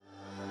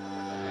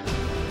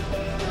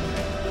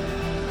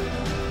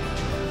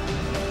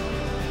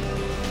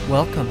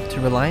Welcome to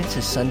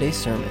Reliance's Sunday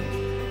Sermon.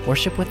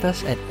 Worship with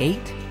us at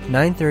 8,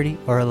 9:30,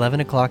 or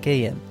 11 o'clock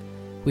a.m.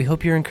 We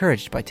hope you're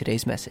encouraged by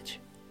today's message.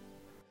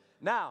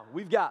 Now,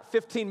 we've got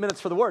 15 minutes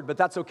for the word, but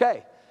that's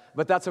okay.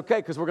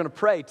 Because we're going to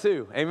pray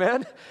too,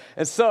 amen?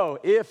 And so,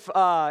 if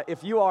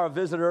you are a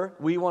visitor,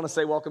 we want to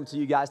say welcome to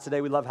you guys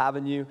today. We love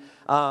having you.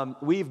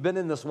 We've been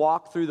in this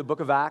walk through the book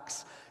of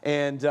Acts,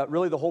 and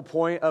really the whole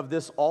point of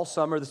this all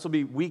summer, this will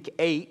be week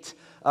 8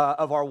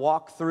 of our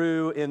walk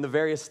through in the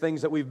various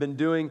things that we've been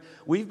doing.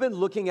 We've been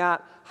looking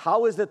at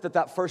how is it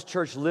that first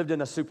church lived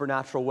in a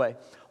supernatural way?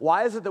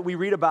 Why is it that we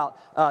read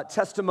about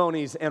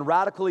testimonies and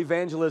radical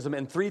evangelism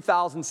and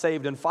 3,000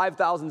 saved and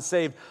 5,000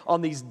 saved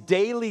on these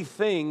daily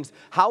things?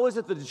 How is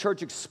it that the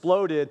church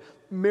exploded?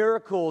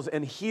 Miracles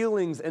and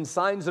healings and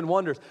signs and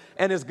wonders.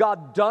 And is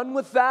God done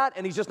with that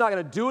and he's just not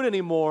going to do it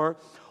anymore?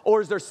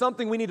 Or is there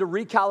something we need to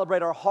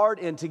recalibrate our heart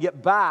in to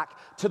get back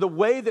to the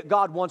way that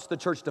God wants the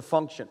church to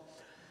function?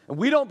 And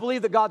we don't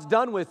believe that God's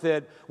done with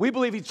it. We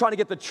believe he's trying to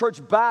get the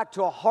church back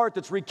to a heart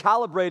that's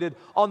recalibrated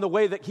on the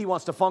way that he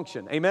wants to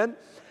function. Amen?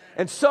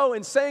 And so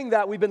in saying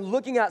that, we've been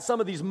looking at some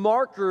of these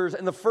markers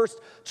in the first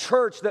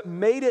church that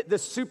made it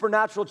this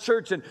supernatural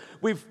church. And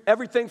we've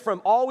everything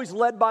from always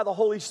led by the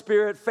Holy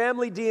Spirit,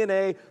 family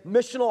DNA,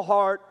 missional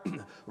heart,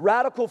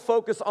 radical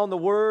focus on the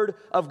Word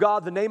of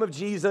God, the name of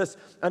Jesus,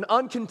 an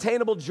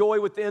uncontainable joy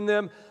within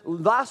them.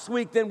 Last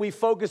week, then, we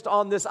focused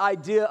on this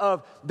idea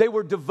of they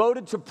were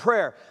devoted to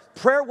prayer.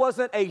 Prayer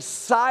wasn't a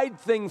side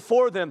thing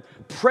for them.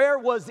 Prayer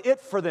was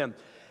it for them.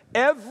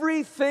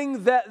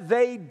 Everything that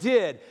they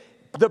did,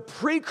 the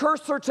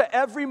precursor to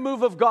every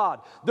move of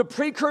God, the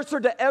precursor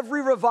to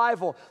every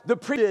revival,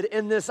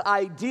 in this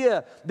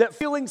idea that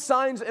feeling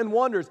signs and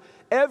wonders,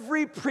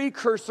 every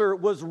precursor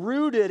was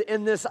rooted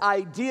in this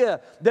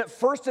idea that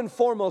first and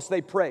foremost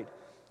they prayed.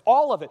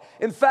 All of it.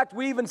 In fact,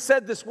 we even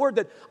said this word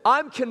that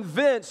I'm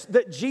convinced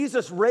that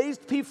Jesus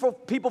raised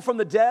people from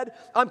the dead.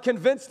 I'm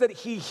convinced that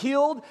he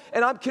healed,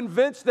 and I'm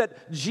convinced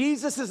that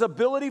Jesus'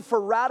 ability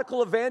for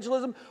radical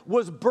evangelism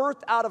was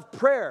birthed out of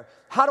prayer.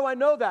 How do I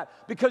know that?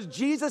 Because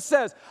Jesus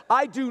says,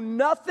 I do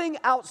nothing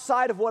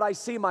outside of what I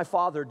see my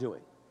Father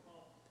doing.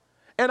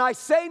 And I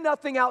say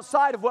nothing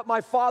outside of what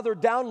my Father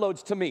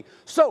downloads to me.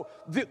 So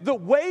the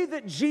way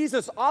that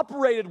Jesus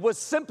operated was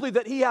simply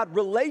that he had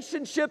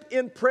relationship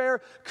in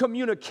prayer,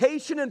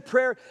 communication in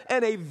prayer,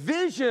 and a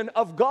vision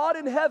of God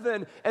in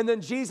heaven, and then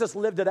Jesus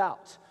lived it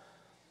out.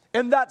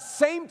 And that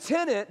same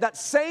tenet, that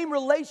same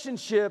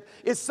relationship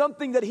is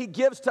something that he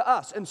gives to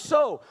us. And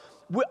so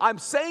I'm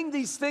saying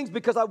these things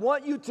because I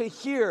want you to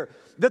hear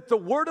that the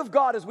Word of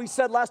God, as we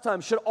said last time,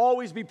 should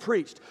always be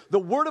preached. The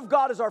Word of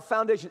God is our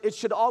foundation. It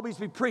should always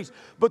be preached.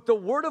 But the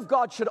Word of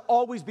God should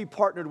always be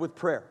partnered with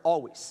prayer,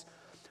 always.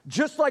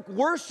 Just like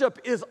worship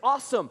is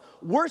awesome,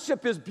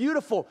 worship is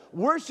beautiful,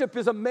 worship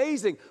is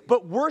amazing,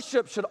 but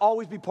worship should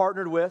always be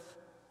partnered with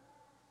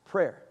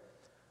prayer.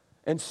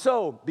 And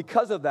so,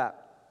 because of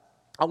that,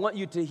 I want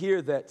you to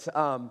hear that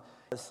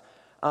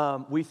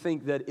we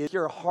think that it's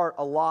your heart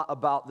a lot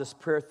about this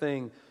prayer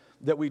thing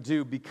that we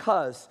do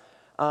because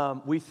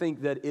we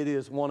think that it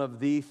is one of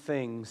the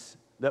things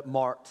that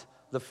marked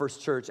the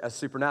first church as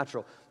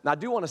supernatural. Now, I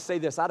do want to say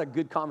this. I had a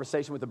good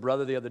conversation with a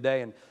brother the other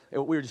day, and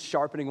we were just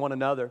sharpening one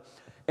another.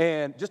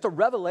 And just a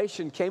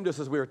revelation came to us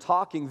as we were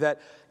talking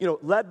that,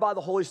 led by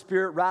the Holy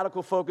Spirit,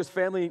 radical focus,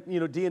 family,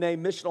 DNA,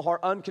 missional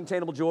heart,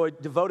 uncontainable joy,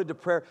 devoted to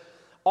prayer.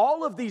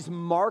 All of these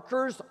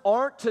markers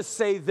aren't to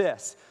say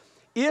this.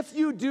 If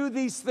you do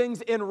these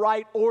things in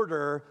right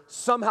order,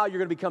 somehow you're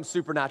going to become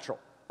supernatural,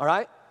 all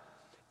right?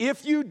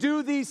 If you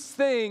do these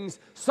things,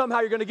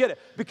 somehow you're going to get it.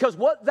 Because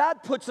what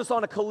that puts us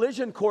on a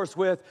collision course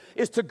with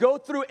is to go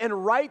through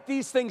and write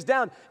these things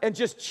down and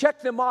just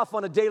check them off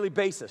on a daily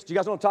basis. Do you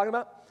guys know what I'm talking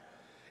about?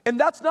 And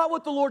that's not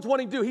what the Lord's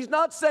wanting to do. He's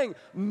not saying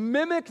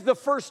mimic the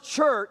first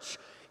church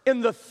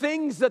in the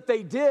things that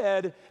they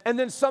did, and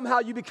then somehow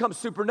you become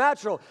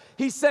supernatural.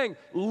 He's saying,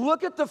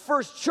 look at the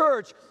first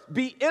church,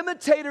 be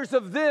imitators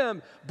of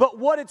them, but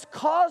what it's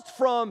caused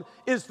from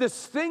is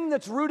this thing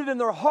that's rooted in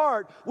their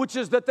heart, which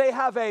is that they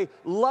have a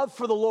love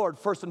for the Lord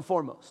first and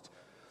foremost.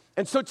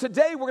 And so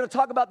today we're going to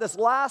talk about this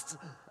last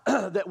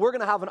that we're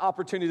going to have an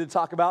opportunity to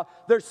talk about.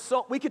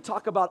 We could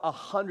talk about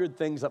 100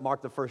 things that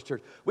marked the first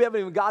church. We haven't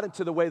even got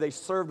into the way they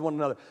served one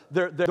another.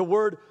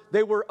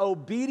 They were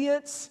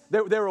obedience.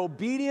 They're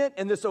obedient,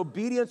 and this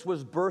obedience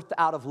was birthed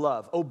out of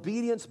love.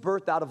 Obedience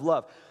birthed out of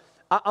love.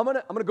 I'm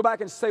gonna go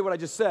back and say what I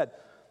just said.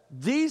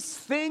 These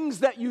things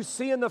that you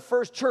see in the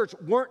first church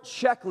weren't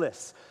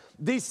checklists.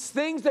 These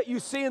things that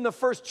you see in the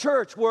first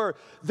church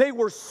they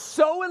were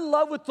so in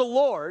love with the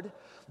Lord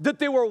that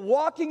they were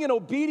walking in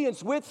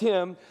obedience with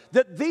him,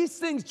 that these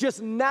things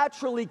just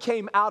naturally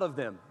came out of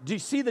them. Do you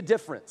see the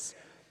difference?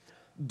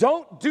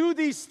 Don't do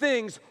these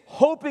things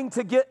hoping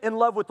to get in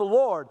love with the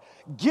Lord.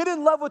 Get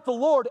in love with the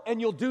Lord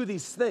and you'll do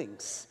these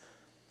things.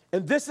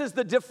 And this is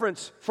the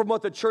difference from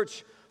what the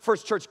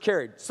first church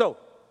carried. So,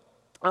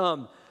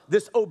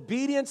 this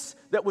obedience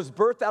that was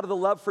birthed out of the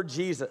love for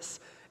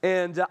Jesus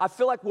And I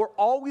feel like we're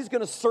always going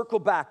to circle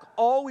back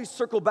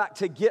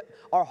to get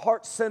our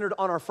heart centered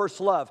on our first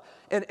love.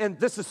 And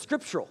this is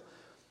scriptural.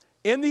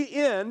 In the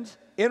end,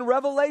 in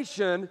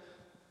Revelation,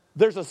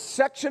 there's a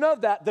section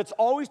of that that's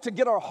always to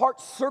get our heart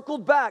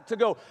circled back to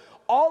go,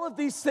 all of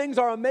these things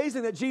are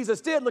amazing that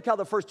Jesus did. Look how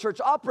the first church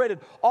operated.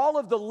 All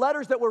of the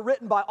letters that were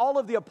written by all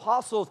of the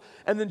apostles.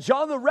 And then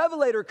John the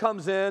Revelator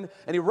comes in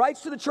and he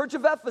writes to the church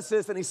of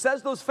Ephesus and he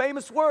says those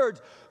famous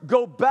words,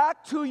 go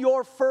back to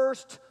your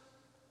first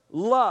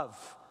love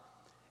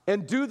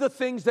and do the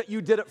things that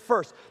you did at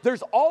first.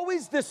 There's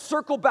always this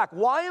circle back.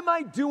 Why am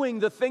I doing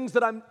the things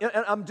that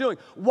I'm doing?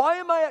 Why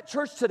am I at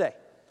church today?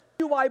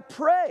 Why do I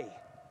pray?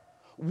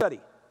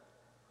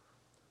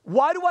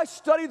 Why do I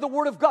study the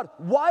Word of God?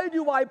 Why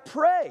do I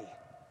pray?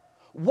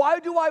 Why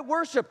do I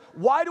worship?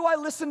 Why do I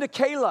listen to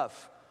Caleb?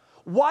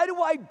 Why do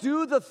I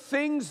do the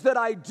things that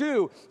I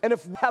do? And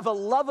if we have a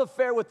love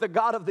affair with the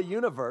God of the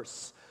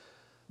universe,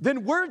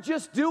 then we're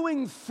just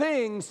doing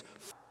things.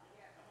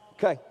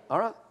 Okay, all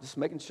right, just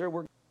making sure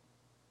we're.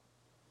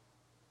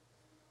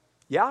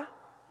 Yeah?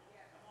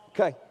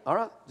 Okay, all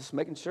right, just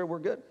making sure we're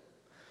good.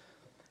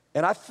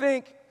 And I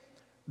think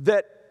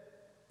that,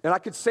 and I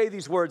could say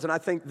these words, and I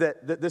think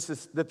that this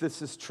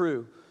is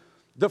true.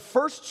 The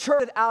first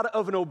church out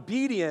of an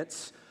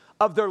obedience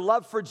of their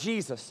love for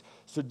Jesus.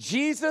 So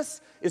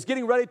Jesus is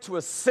getting ready to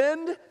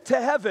ascend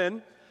to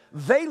heaven.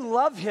 They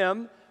love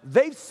him.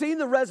 They've seen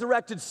the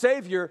resurrected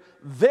Savior.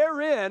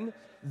 They're in.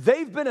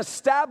 They've been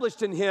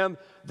established in him.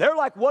 They're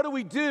like, what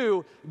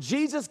do?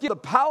 Jesus, the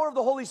power of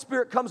the Holy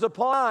Spirit comes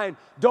upon.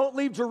 Don't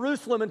leave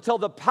Jerusalem until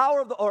the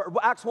power of the, or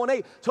Acts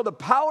 1:8, till the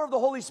power of the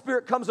Holy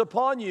Spirit comes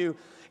upon you.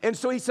 And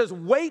so he says,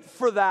 wait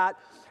for that.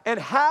 And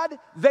had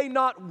they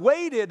not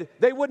waited,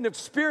 they wouldn't have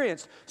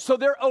experienced. So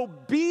their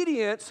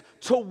obedience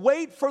to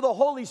wait for the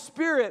Holy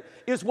Spirit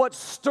is what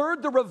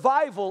stirred the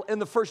revival in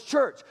the first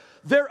church.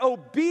 Their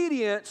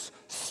obedience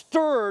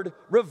stirred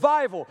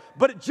revival.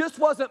 But it just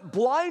wasn't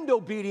blind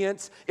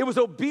obedience. It was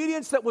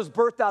obedience that was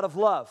birthed out of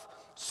love.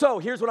 So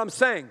here's what I'm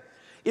saying.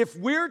 If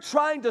we're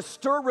trying to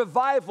stir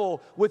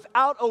revival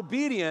without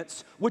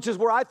obedience, which is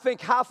where I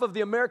think half of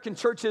the American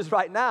church is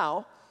right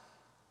now,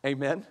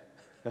 amen,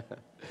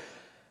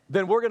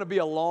 then we're going to be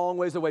a long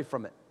ways away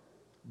from it.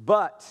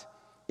 But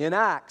in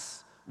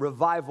Acts,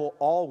 revival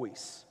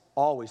always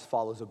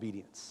follows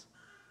obedience.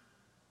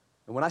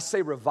 And when I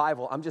say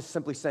revival, I'm just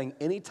simply saying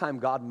anytime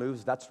God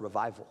moves, that's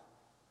revival.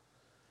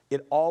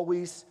 It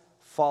always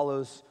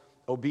follows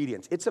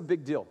obedience. It's a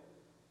big deal.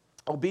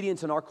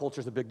 Obedience in our culture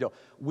is a big deal.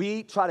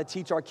 We try to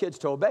teach our kids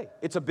to obey.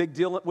 It's a big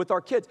deal with our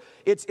kids.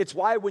 It's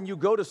why when you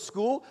go to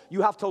school,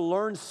 you have to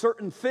learn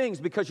certain things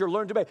because you're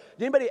learning to obey.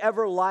 Did anybody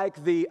ever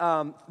like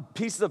the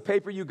pieces of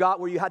paper you got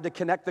where you had to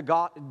connect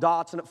the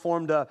dots and it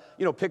formed a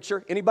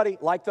picture? Anybody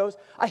like those?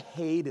 I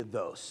hated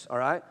those, all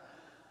right?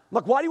 I'm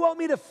like, why do you want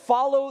me to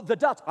follow the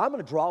dots? I'm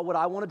going to draw what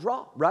I want to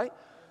draw, right?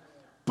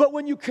 But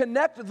when you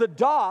connect the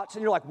dots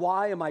and you're like,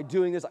 why am I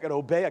doing this? I got to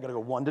obey. I got to go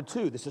 1 to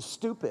 2. This is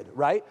stupid,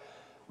 right?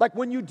 Like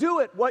when you do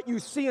it, what you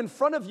see in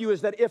front of you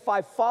is that if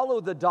I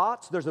follow the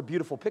dots, there's a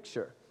beautiful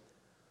picture.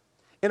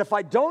 And if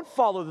I don't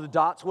follow the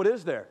dots, what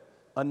is there?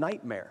 A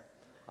nightmare.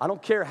 I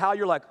don't care how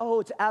you're like,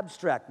 oh, it's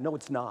abstract. No,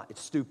 it's not.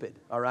 It's stupid,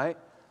 all right?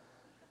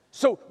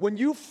 So when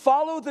you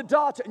follow the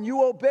dots and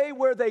you obey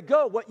where they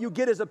go, what you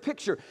get is a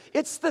picture.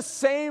 It's the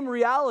same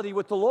reality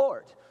with the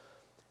Lord.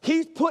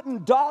 He's putting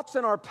dots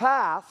in our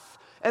path.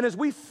 And as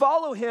we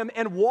follow him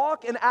and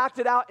walk and act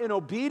it out in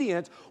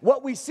obedience,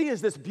 what we see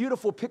is this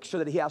beautiful picture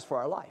that he has for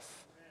our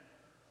life.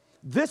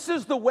 This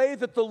is the way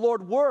that the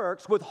Lord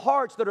works with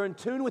hearts that are in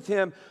tune with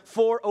him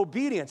for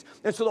obedience.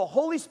 And so the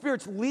Holy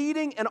Spirit's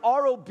leading and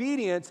our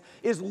obedience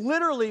is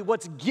literally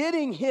what's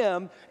getting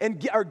him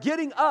or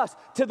getting us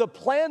to the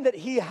plan that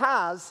he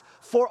has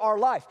for our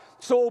life.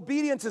 So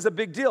obedience is a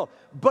big deal.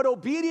 But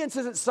obedience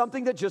isn't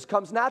something that just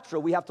comes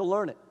natural. We have to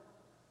learn it.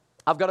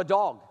 I've got a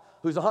dog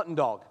who's a hunting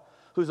dog,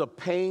 who's a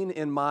pain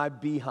in my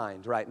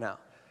behind right now.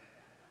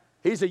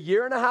 He's 1.5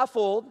 years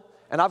old,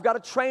 and I've got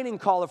a training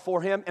collar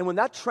for him, and when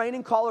that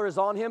training collar is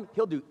on him,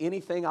 he'll do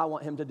anything I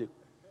want him to do.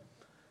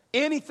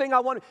 Anything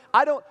I want.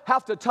 I don't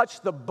have to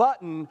touch the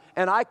button,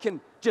 and I can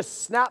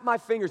just snap my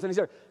fingers, and he's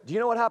there. Do you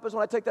know what happens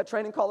when I take that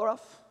training collar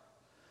off?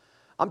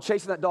 I'm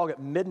chasing that dog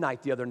at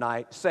midnight the other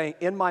night, saying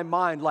in my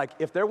mind, like,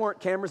 if there weren't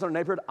cameras in our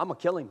neighborhood, I'm going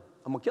to kill him.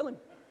 I'm going to kill him.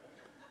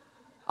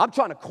 I'm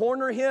trying to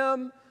corner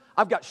him.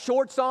 I've got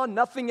shorts on,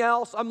 nothing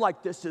else. I'm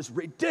like, this is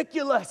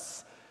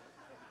ridiculous.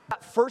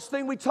 That first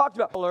thing we talked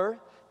about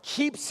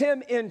keeps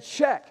him in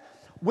check.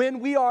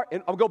 When we are,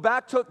 and I'll go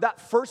back to that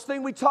first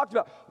thing we talked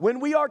about. When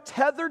we are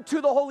tethered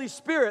to the Holy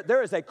Spirit,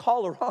 there is a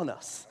collar on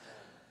us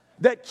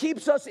that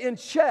keeps us in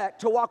check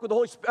to walk with the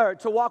Holy Spirit,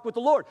 to walk with the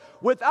Lord.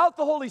 Without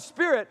the Holy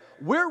Spirit,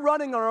 we're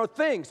running on our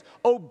things.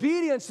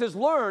 Obedience is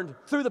learned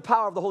through the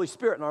power of the Holy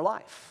Spirit in our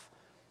life.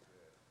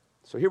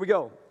 So here we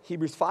go.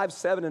 Hebrews 5,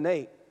 7, and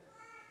 8.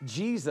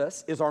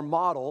 Jesus is our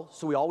model,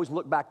 so we always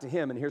look back to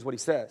him, and here's what he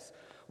says.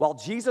 while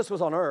Jesus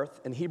was on earth,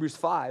 in Hebrews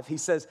 5, he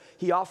says,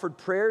 he offered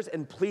prayers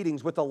and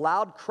pleadings with a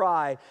loud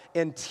cry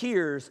and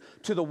tears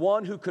to the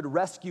one who could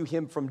rescue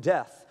him from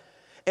death.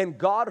 And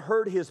God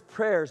heard his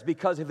prayers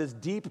because of his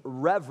deep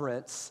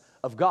reverence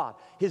of God.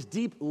 His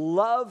deep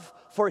love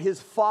for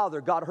his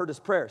Father, God heard his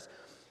prayers.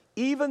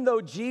 Even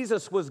though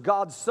Jesus was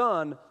God's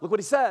son, look what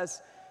he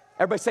says.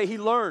 Everybody say he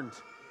learned.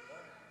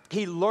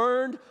 He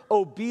learned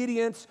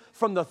obedience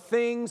from the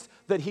things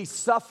that he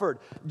suffered.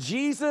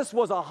 Jesus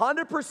was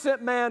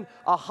 100% man,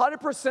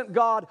 100%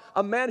 God,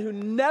 a man who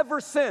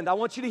never sinned. I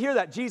want you to hear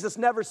that. Jesus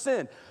never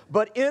sinned.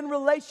 But in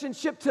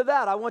relationship to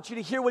that, I want you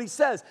to hear what he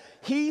says.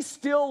 He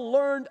still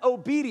learned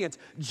obedience.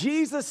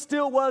 Jesus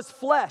still was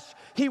flesh.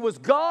 He was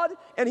God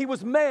and he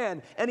was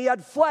man and he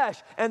had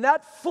flesh. And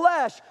that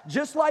flesh,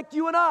 just like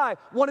you and I,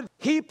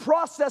 he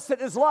processed it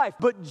in his life.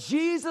 But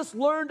Jesus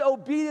learned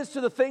obedience to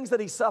the things that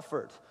he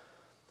suffered.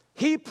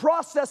 He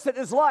processed it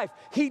in his life.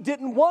 He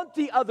didn't want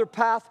the other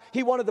path.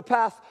 He wanted the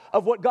path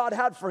of what God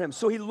had for him.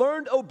 So he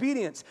learned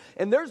obedience.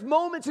 And there's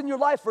moments in your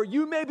life where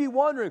you may be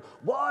wondering,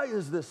 why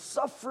is this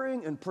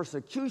suffering and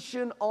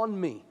persecution on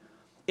me?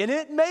 And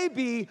it may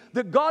be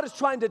that God is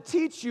trying to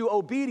teach you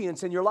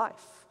obedience in your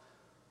life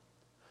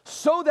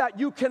so that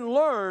you can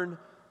learn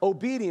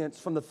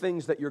obedience from the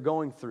things that you're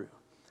going through.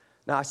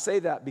 Now, I say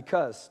that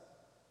because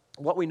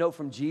what we know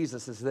from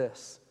Jesus is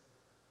this.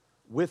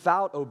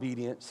 Without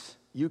obedience,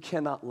 you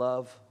cannot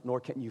love, nor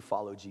can you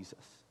follow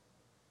Jesus.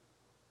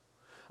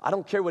 I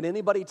don't care what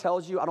anybody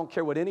tells you. I don't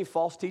care what any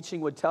false teaching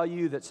would tell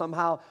you that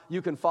somehow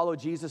you can follow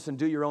Jesus and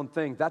do your own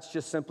thing. That's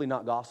just simply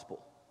not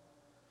gospel.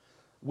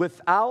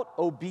 Without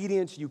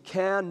obedience, you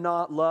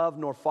cannot love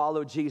nor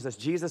follow Jesus.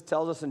 Jesus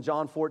tells us in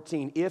John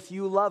 14, if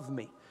you love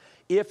me,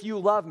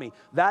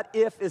 that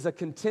if is a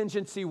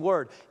contingency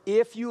word.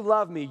 If you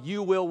love me,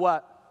 you will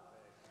what?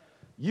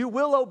 You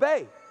will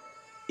obey.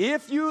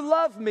 If you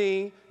love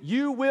me,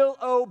 you will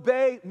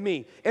obey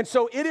me. And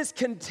so it is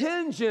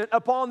contingent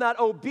upon that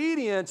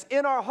obedience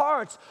in our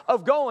hearts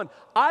of going,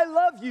 I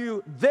love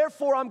you,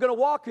 therefore I'm going to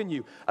walk in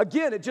you.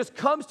 Again, it just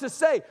comes to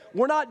say,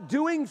 we're not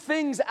doing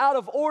things out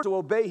of order to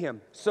obey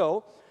him.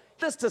 So,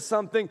 this to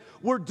something,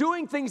 we're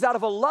doing things out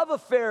of a love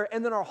affair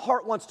and then our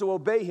heart wants to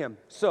obey him.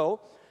 So,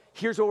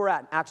 here's where we're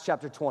at in Acts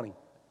chapter 20.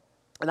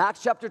 In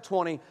Acts chapter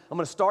 20, I'm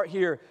going to start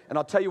here, and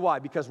I'll tell you why.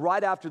 Because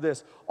right after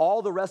this,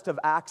 all the rest of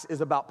Acts is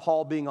about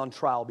Paul being on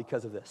trial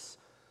because of this.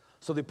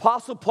 So the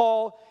Apostle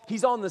Paul,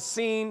 he's on the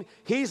scene.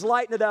 He's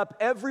lighting it up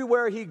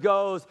everywhere he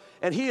goes,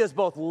 and he is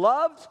both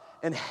loved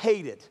and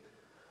hated.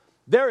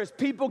 There is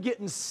people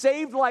getting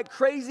saved like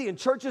crazy and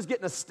churches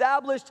getting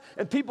established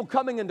and people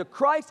coming into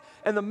Christ,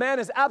 and the man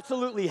is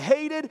absolutely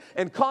hated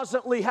and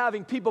constantly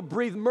having people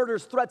breathe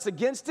murderous threats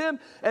against him.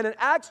 And in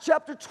Acts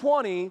chapter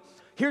 20,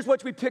 here's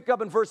what we pick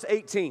up in verse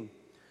 18.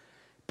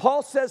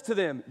 Paul says to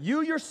them,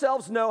 you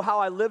yourselves know how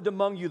I lived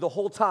among you the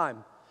whole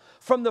time,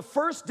 from the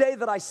first day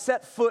that I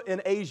set foot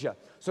in Asia.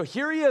 So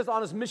here he is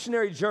on his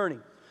missionary journey,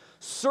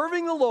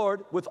 serving the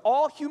Lord with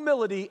all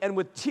humility and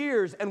with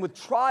tears and with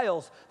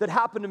trials that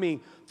happened to me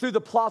through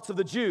the plots of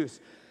the Jews.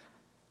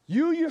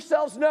 You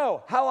yourselves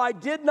know how I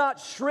did not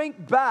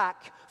shrink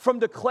back from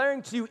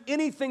declaring to you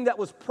anything that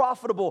was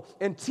profitable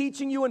and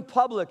teaching you in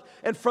public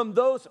and from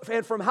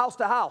house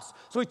to house.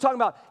 So he's talking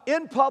about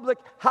in public,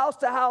 house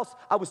to house,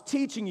 I was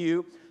teaching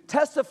you,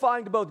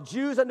 testifying to both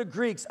Jews and to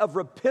Greeks of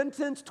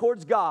repentance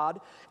towards God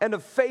and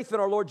of faith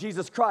in our Lord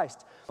Jesus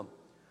Christ.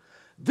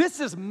 This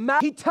is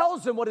he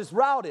tells them what his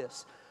route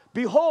is.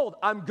 Behold,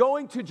 I'm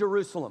going to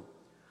Jerusalem.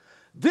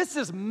 This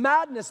is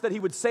madness that he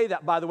would say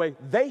that, by the way.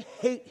 They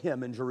hate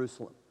him in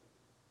Jerusalem.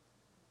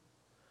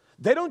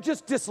 They don't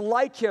just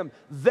dislike him,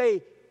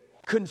 they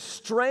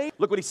constrain.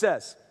 Look what he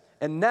says.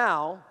 And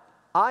now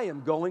I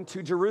am going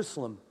to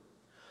Jerusalem.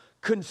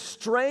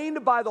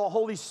 Constrained by the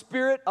Holy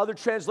Spirit, other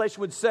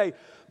translation would say,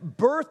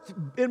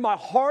 birthed in my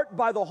heart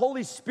by the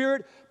Holy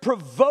Spirit,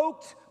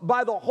 provoked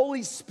by the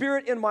Holy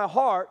Spirit in my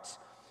heart,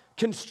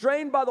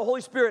 constrained by the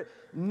Holy Spirit,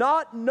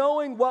 not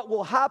knowing what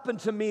will happen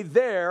to me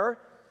there.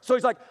 So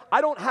he's like,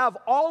 I don't have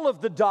all of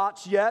the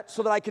dots yet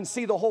so that I can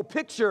see the whole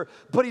picture,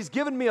 but he's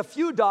given me a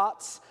few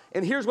dots.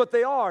 And here's what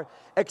they are,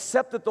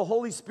 except that the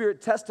Holy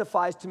Spirit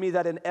testifies to me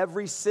that in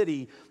every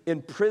city,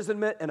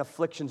 imprisonment and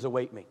afflictions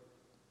await me.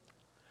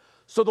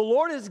 So the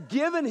Lord has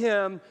given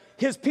him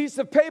his piece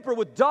of paper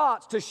with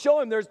dots to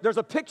show him there's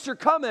a picture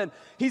coming.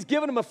 He's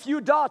given him a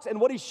few dots,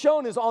 and what he's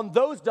shown is on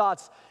those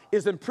dots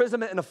is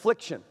imprisonment and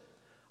affliction.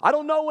 I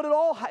don't know what it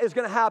all is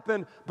going to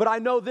happen, but I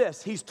know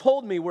this. He's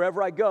told me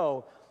wherever I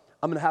go,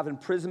 I'm going to have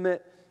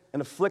imprisonment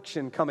and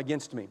affliction come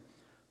against me.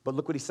 But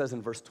look what he says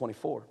in verse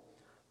 24.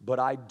 But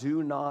I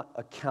do not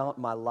account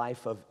my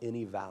life of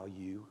any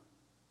value,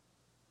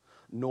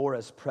 nor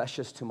as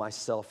precious to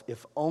myself,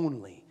 if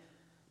only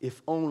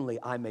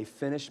I may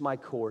finish my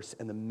course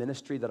in the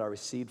ministry that I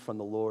received from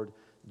the Lord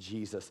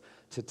Jesus,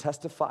 to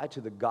testify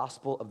to the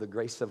gospel of the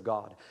grace of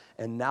God.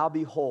 And now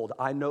behold,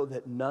 I know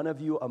that none of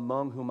you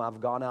among whom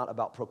I've gone out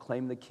about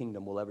proclaiming the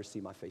kingdom will ever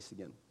see my face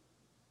again.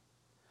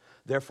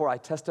 Therefore I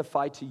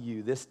testify to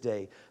you this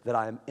day that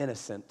I am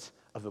innocent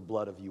of the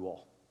blood of you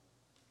all.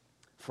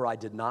 For I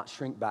did not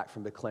shrink back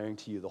from declaring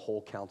to you the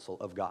whole counsel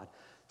of God.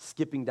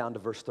 Skipping down to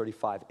verse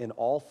 35, in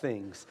all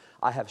things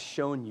I have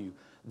shown you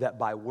that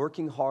by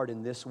working hard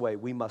in this way,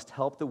 we must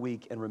help the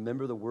weak and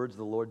remember the words of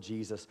the Lord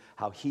Jesus,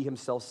 how he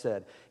himself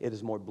said, it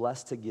is more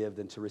blessed to give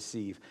than to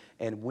receive.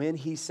 And when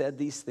he said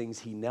these things,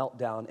 he knelt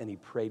down and he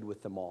prayed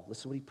with them all.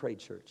 Listen to what he prayed,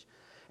 church.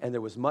 And there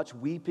was much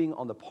weeping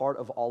on the part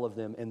of all of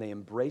them, and they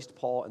embraced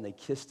Paul and they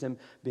kissed him,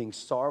 being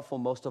sorrowful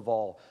most of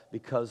all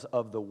because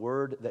of the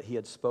word that he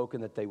had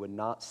spoken, that they would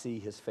not see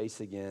his face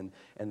again,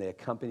 and they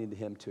accompanied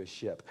him to a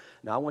ship.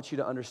 Now I want you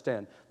to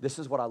understand, this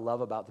is what I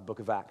love about the book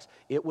of Acts.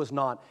 It was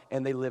not,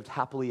 and they lived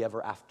happily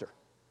ever after.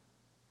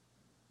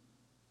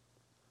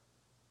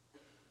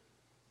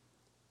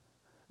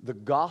 The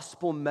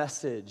gospel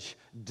message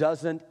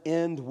doesn't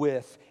end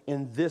with,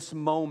 in this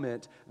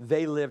moment,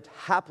 they lived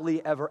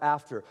happily ever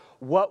after.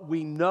 What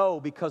we know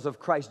because of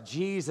Christ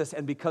Jesus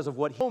and because of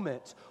what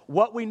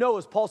we know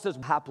is, Paul says,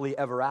 happily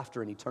ever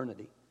after in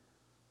eternity.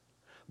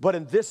 But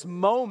in this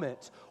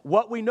moment,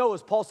 what we know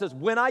is, Paul says,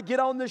 when I get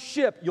on this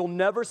ship, you'll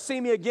never see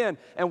me again.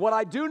 And what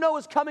I do know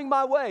is coming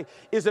my way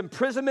is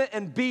imprisonment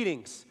and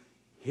beatings.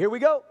 Here we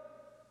go.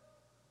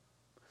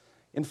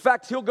 In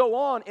fact, he'll go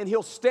on and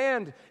he'll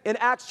stand in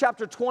Acts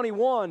chapter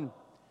 21,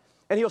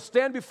 and he'll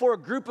stand before a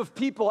group of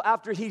people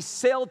after he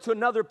sailed to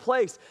another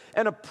place,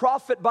 and a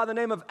prophet by the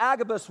name of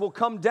Agabus will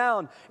come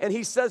down, and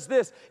he says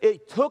this,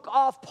 it took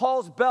off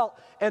Paul's belt,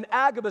 and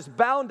Agabus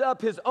bound up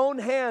his own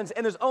hands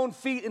and his own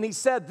feet, and he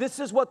said, this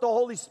is what the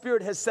Holy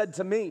Spirit has said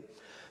to me.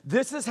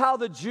 This is how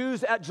the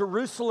Jews at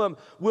Jerusalem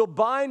will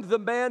bind the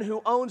man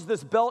who owns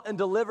this belt and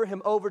deliver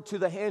him over to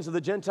the hands of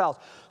the Gentiles.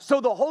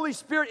 So the Holy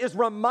Spirit is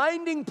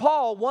reminding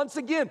Paul once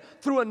again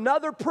through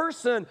another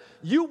person,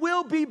 you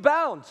will be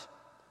bound.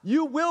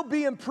 You will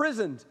be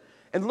imprisoned.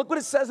 And look what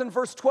it says in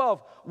verse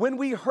 12. When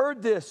we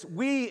heard this,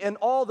 we and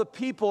all the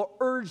people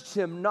urged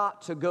him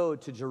not to go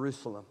to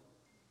Jerusalem.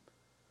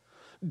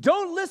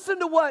 Don't listen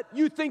to what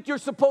you think you're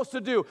supposed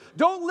to do.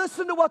 Don't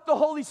listen to what the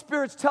Holy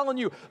Spirit's telling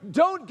you.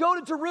 Don't go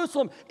to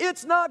Jerusalem.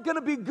 It's not going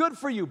to be good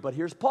for you. But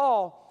here's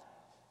Paul.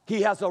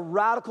 He has a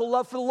radical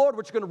love for the Lord,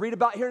 which you're going to read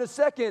about here in a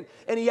second,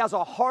 and he has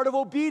a heart of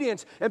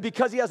obedience. And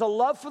because he has a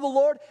love for the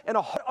Lord and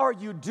a heart, what are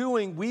you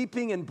doing,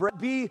 weeping and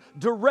be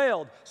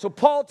derailed? So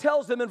Paul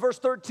tells them in verse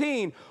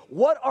 13,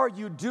 what are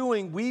you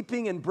doing,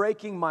 weeping and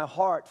breaking my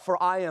heart?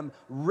 For I am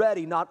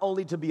ready not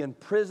only to be in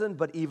prison,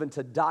 but even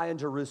to die in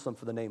Jerusalem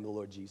for the name of the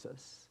Lord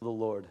Jesus. The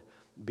Lord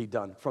be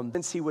done. From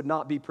thence he would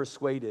not be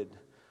persuaded,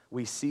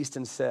 we ceased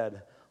and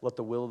said, let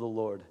the will of the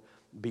Lord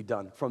be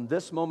done. From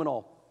this moment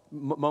on,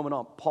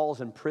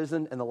 Paul's in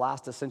prison, and the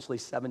last essentially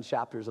 7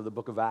 chapters of the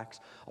book of Acts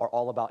are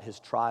all about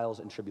his trials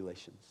and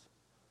tribulations.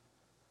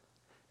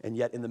 And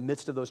yet in the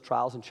midst of those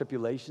trials and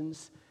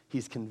tribulations,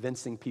 he's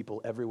convincing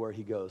people everywhere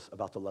he goes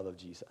about the love of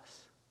Jesus.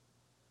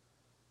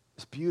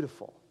 It's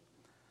beautiful.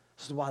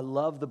 This is why I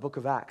love the book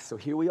of Acts. So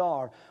here we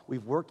are.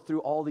 We've worked through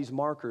all these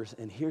markers,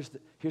 and here's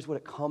what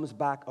it comes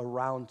back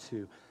around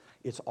to.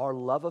 It's our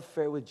love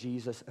affair with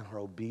Jesus and our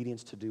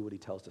obedience to do what he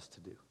tells us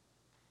to do.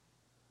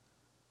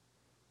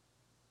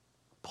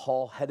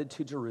 Paul headed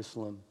to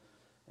Jerusalem,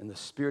 and the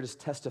Spirit is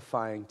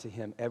testifying to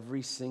him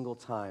every single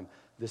time,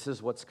 this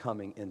is what's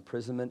coming,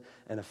 imprisonment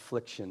and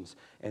afflictions.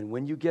 And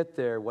when you get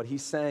there, what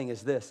he's saying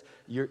is this,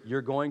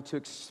 you're going to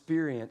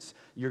experience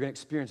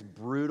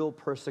brutal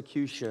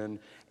persecution,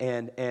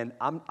 and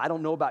I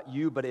don't know about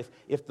you, but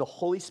if the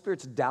Holy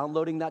Spirit's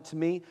downloading that to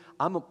me,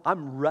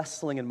 I'm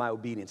wrestling in my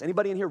obedience.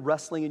 Anybody in here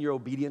wrestling in your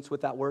obedience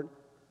with that word?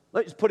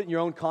 Let's just put it in your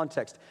own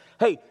context.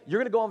 Hey, you're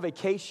going to go on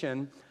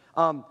vacation.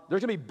 There's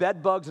going to be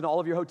bed bugs in all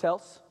of your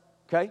hotels,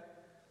 okay?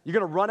 You're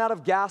going to run out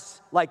of gas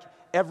like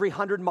every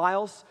 100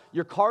 miles.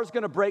 Your car's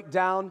going to break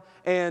down,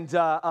 and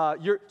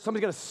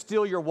somebody's going to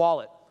steal your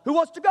wallet. Who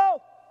wants to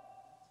go?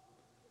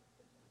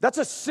 That's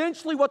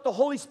essentially what the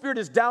Holy Spirit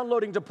is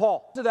downloading to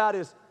Paul. To that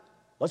is,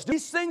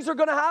 these things are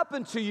going to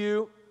happen to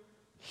you.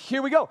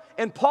 Here we go.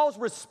 And Paul's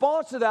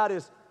response to that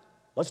is,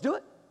 let's do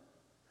it.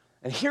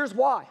 And here's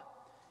why.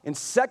 In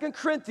 2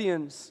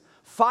 Corinthians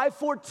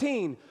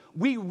 5:14,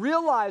 we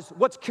realize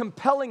what's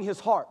compelling his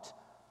heart,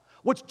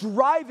 what's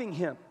driving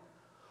him,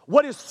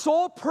 what his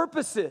sole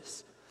purpose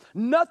is.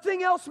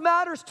 Nothing else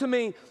matters to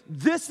me.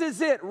 This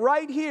is it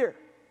right here.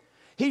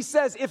 He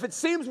says, if it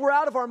seems we're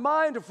out of our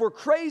mind, if we're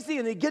crazy,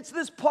 and he gets to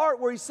this part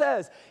where he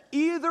says,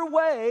 either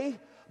way,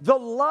 the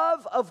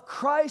love of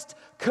Christ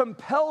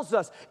compels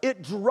us.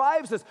 It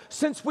drives us.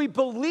 Since we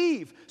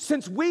believe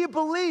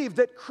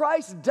that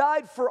Christ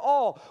died for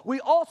all,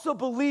 we also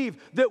believe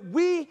that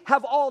we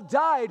have all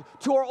died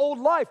to our old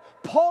life.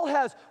 Paul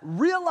has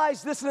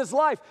realized this in his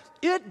life.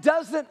 It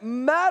doesn't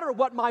matter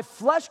what my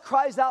flesh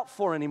cries out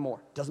for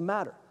anymore. It doesn't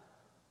matter.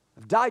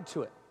 I've died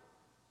to it.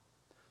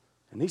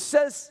 And he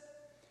says,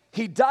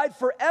 He died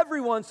for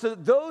everyone so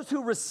that those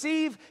who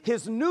receive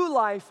his new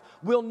life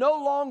will no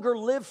longer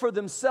live for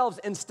themselves.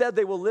 Instead,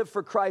 they will live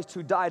for Christ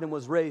who died and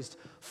was raised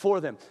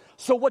for them.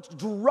 So what's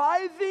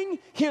driving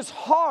his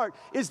heart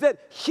is that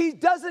he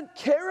doesn't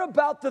care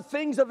about the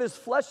things of his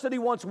flesh that he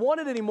once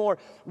wanted anymore.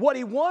 What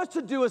he wants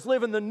to do is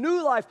live in the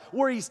new life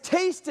where he's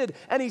tasted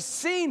and he's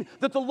seen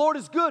that the Lord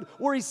is good,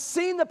 where he's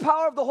seen the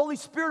power of the Holy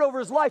Spirit over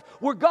his life,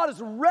 where God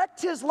has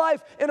wrecked his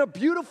life in a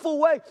beautiful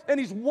way, and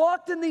he's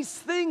walked in these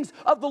things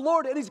of the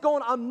Lord, and he's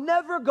going, I'm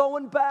never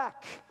going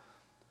back.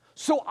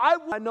 So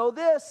I know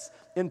this,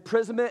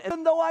 imprisonment,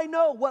 even though I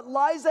know what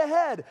lies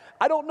ahead,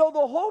 I don't know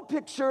the whole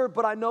picture,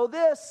 but I know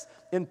this,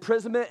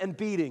 imprisonment and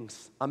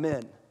beatings, I'm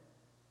in.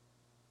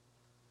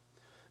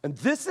 And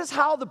this is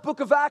how the book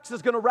of Acts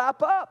is going to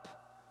wrap up.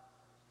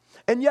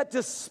 And yet,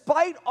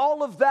 despite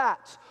all of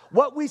that,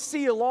 what we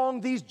see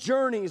along these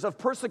journeys of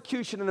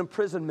persecution and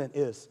imprisonment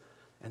is,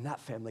 and that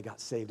family got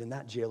saved, and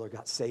that jailer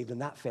got saved,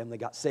 and that family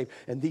got saved,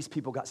 and these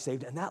people got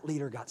saved, and that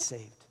leader got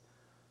saved.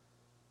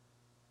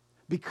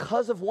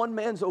 Because of one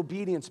man's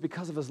obedience,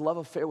 because of his love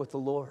affair with the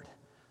Lord,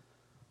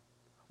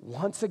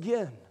 once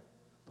again,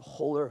 the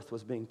whole earth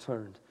was being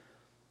turned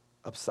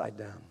upside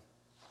down.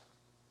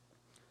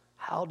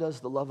 How does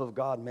the love of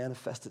God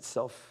manifest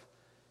itself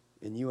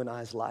in you and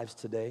I's lives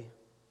today?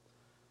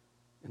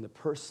 In the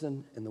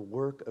person and the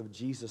work of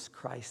Jesus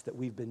Christ, that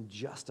we've been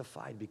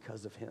justified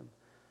because of him.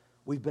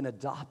 We've been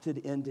adopted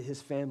into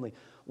his family.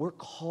 We're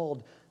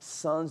called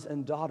sons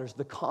and daughters.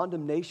 The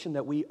condemnation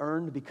that we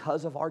earned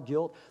because of our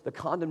guilt, the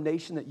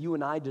condemnation that you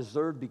and I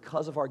deserved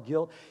because of our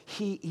guilt,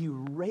 he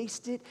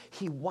erased it,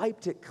 he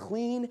wiped it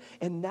clean,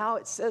 and now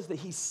it says that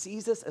he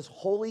sees us as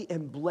holy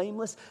and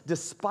blameless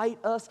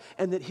despite us,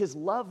 and that his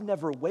love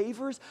never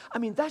wavers. I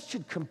mean, that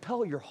should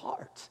compel your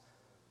heart.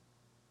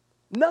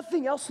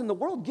 Nothing else in the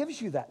world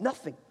gives you that,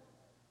 nothing.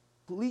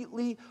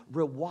 Completely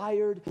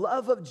rewired.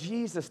 Love of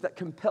Jesus that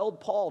compelled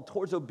Paul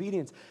towards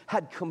obedience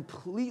had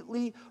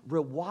completely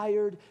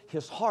rewired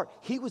his heart.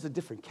 He was a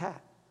different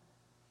cat.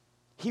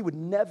 He would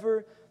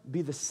never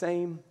be the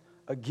same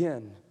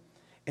again.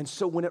 And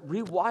so when it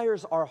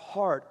rewires our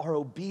heart, our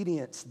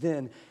obedience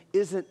then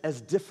isn't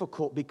as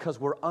difficult because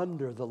we're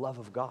under the love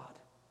of God.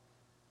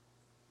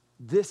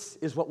 This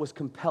is what was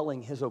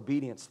compelling his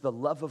obedience. The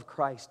love of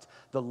Christ,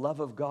 the love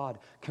of God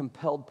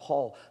compelled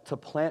Paul to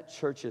plant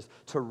churches,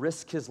 to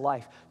risk his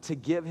life, to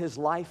give his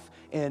life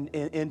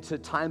into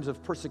times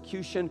of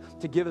persecution,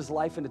 to give his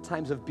life into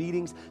times of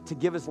beatings, to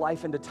give his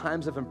life into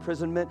times of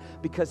imprisonment,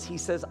 because he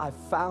says, I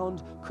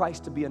found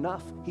Christ to be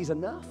enough. He's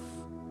enough.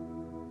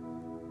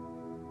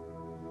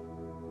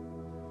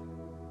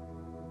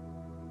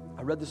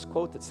 I read this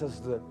quote that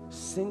says the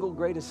single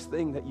greatest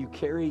thing that you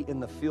carry in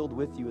the field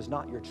with you is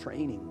not your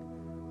training.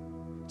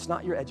 It's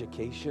not your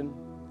education.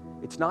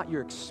 It's not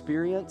your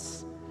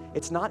experience.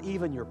 It's not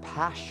even your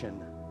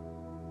passion.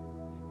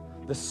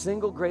 The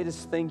single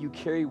greatest thing you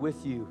carry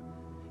with you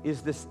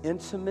is this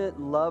intimate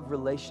love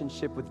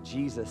relationship with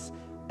Jesus.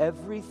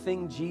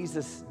 Everything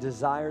Jesus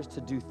desires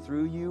to do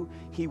through you,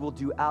 he will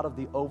do out of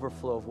the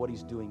overflow of what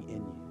he's doing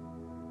in you.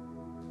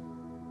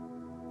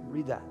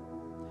 Read that.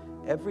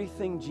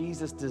 Everything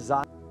Jesus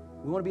desires,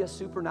 we want to be a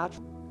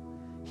supernatural.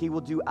 He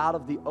will do out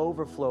of the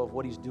overflow of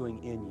what he's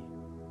doing in you.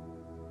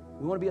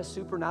 We want to be a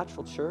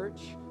supernatural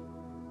church.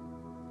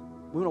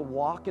 We want to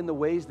walk in the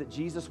ways that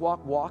Jesus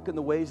walk in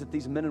the ways that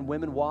these men and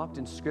women walked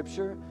in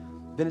Scripture.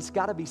 Then it's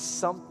got to be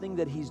something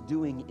that he's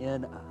doing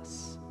in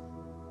us.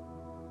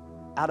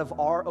 Out of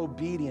our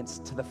obedience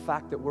to the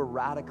fact that we're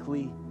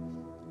radically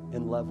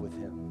in love with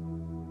him.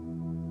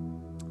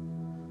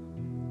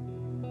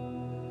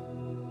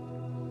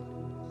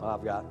 Well,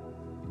 I've got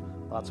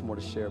lots more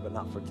to share, but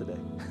not for today.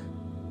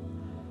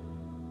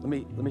 Let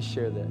me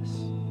share this.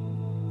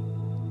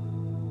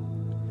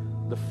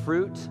 The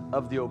fruit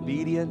of the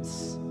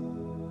obedience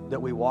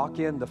that we walk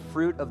in, the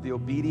fruit of the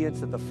obedience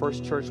that the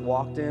first church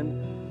walked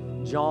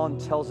in, John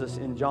tells us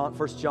in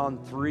 1 John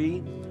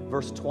 3,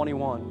 verse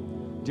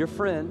 21. Dear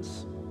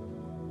friends,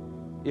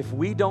 if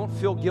we don't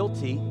feel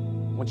guilty,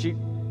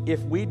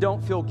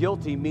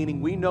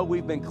 meaning we know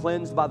we've been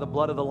cleansed by the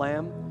blood of the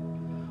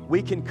Lamb,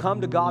 we can come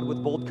to God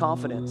with bold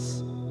confidence.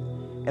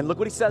 And look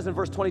what he says in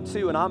verse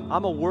 22, and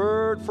I'm a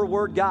word for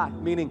word guy,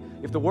 meaning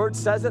if the word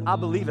says it, I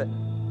believe it.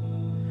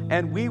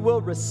 And we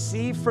will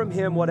receive from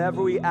him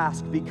whatever we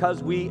ask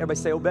because we, everybody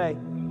say obey.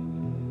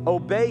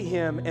 Obey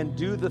him and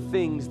do the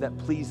things that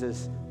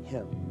pleases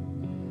him.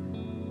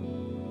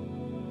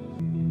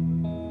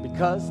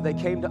 Because they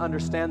came to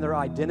understand their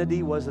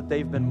identity was that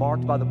they've been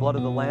marked by the blood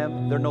of the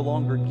Lamb, they're no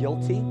longer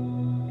guilty,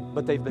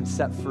 but they've been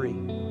set free.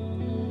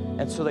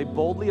 And so they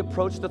boldly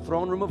approached the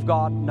throne room of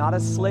God, not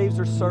as slaves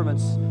or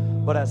servants,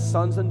 but as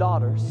sons and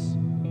daughters.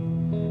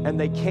 And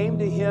they came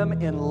to him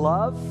in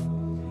love,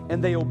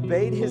 and they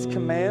obeyed his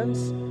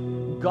commands.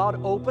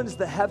 God opens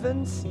the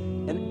heavens,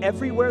 and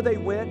everywhere they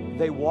went,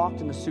 they walked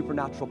in the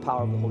supernatural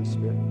power of the Holy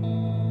Spirit.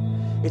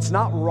 It's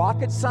not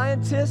rocket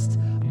scientist,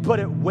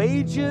 but it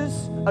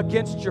wages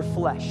against your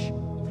flesh.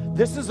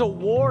 This is a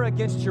war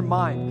against your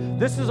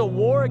mind. This is a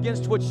war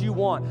against what you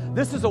want.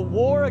 This is a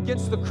war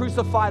against the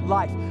crucified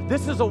life.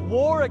 This is a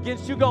war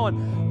against you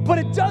going, but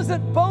it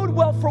doesn't bode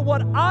well for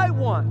what I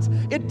want.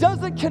 It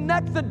doesn't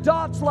connect the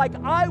dots like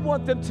I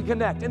want them to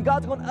connect. And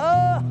God's going,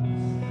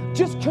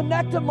 just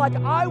connect them like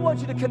I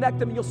want you to connect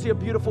them, and you'll see a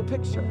beautiful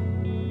picture.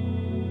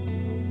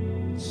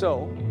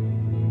 So,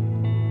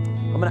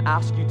 I'm going to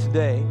ask you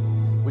today,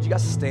 would you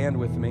guys stand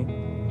with me?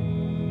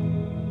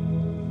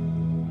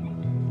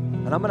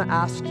 And I'm going to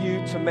ask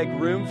you to make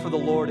room for the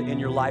Lord in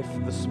your life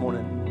this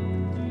morning,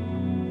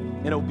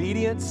 in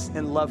obedience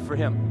and love for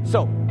Him.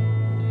 So,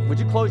 would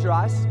you close your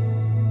eyes?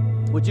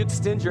 Would you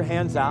extend your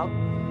hands out?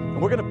 And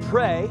we're going to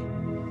pray,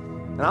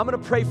 and I'm going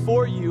to pray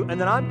for you,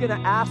 and then I'm going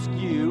to ask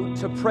you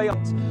to pray.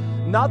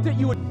 Not that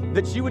you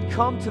would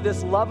come to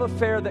this love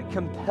affair that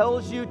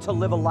compels you to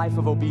live a life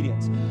of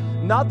obedience.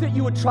 Not that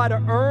you would try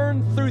to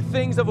earn through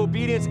things of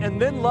obedience and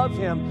then love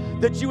Him,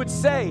 that you would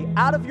say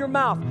out of your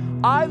mouth,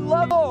 I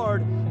love the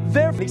Lord.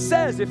 Therefore, He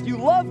says, if you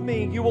love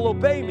me, you will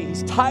obey me.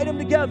 He's tied them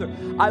together.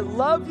 I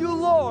love you,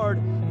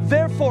 Lord.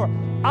 Therefore,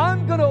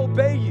 I'm going to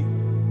obey you.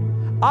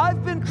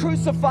 I've been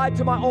crucified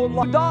to my own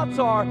life. Dots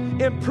are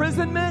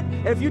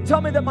imprisonment. If you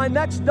tell me that my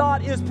next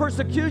dot is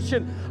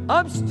persecution,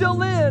 I'm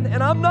still in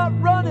and I'm not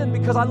running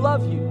because I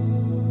love you.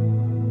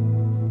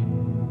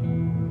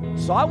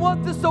 So I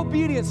want this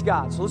obedience,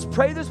 God. So let's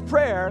pray this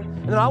prayer,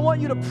 and then I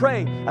want you to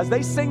pray. As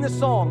they sing this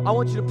song, I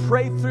want you to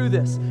pray through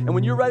this. And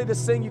when you're ready to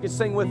sing, you can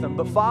sing with them.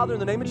 But Father, in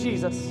the name of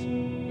Jesus,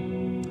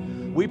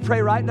 we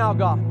pray right now,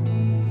 God,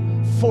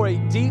 for a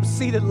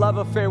deep-seated love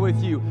affair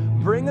with you.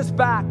 Bring us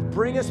back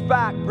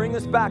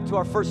to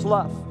our first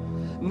love.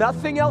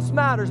 Nothing else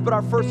matters but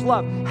our first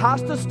love.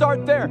 Has to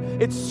start there.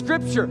 It's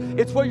Scripture.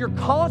 It's where you're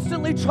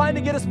constantly trying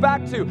to get us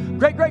back to.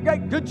 Great.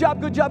 Good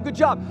job.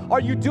 Are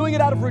you doing it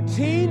out of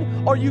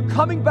routine? Or are you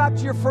coming back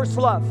to your first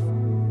love?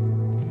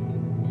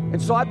 And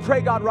so I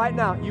pray, God, right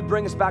now, you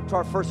bring us back to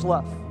our first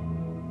love.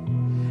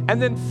 And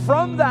then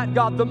from that,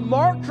 God, the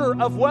marker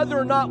of whether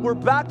or not we're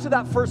back to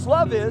that first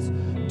love is,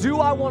 do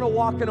I want to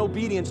walk in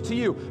obedience to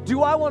you?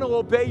 Do I want to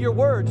obey your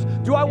words?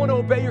 Do I want to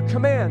obey your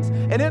commands?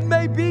 And it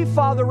may be,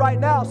 Father, right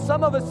now,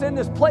 some of us in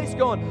this place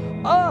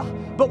going,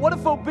 but what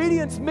if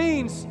obedience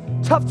means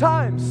tough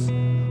times?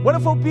 What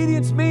if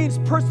obedience means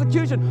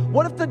persecution?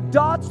 What if the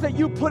dots that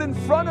you put in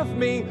front of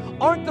me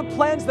aren't the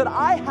plans that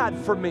I had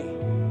for me?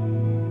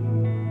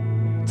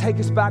 Take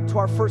us back to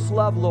our first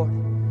love, Lord.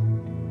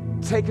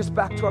 Take us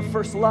back to our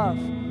first love,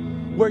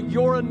 where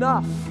you're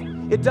enough.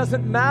 It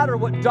doesn't matter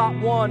what dot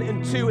 1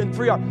 and 2 and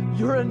 3 are.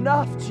 You're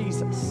enough,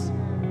 Jesus.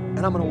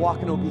 And I'm going to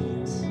walk in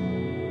obedience.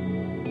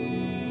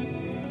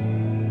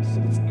 So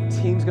the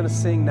team's going to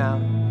sing now.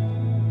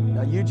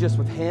 Now you just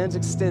with hands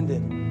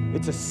extended,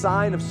 it's a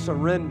sign of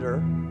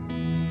surrender.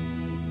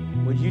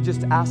 Would you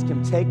just ask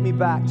Him, take me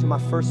back to my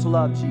first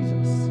love,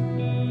 Jesus.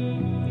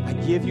 I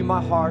give you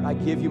my heart. I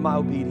give you my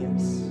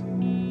obedience.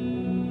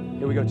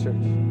 Here we go, church.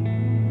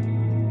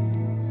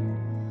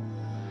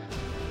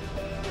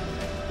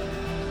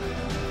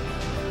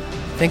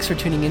 Thanks for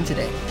tuning in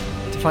today.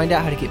 To find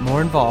out how to get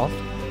more involved,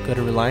 go to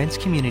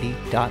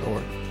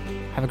RelianceCommunity.org.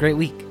 Have a great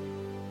week.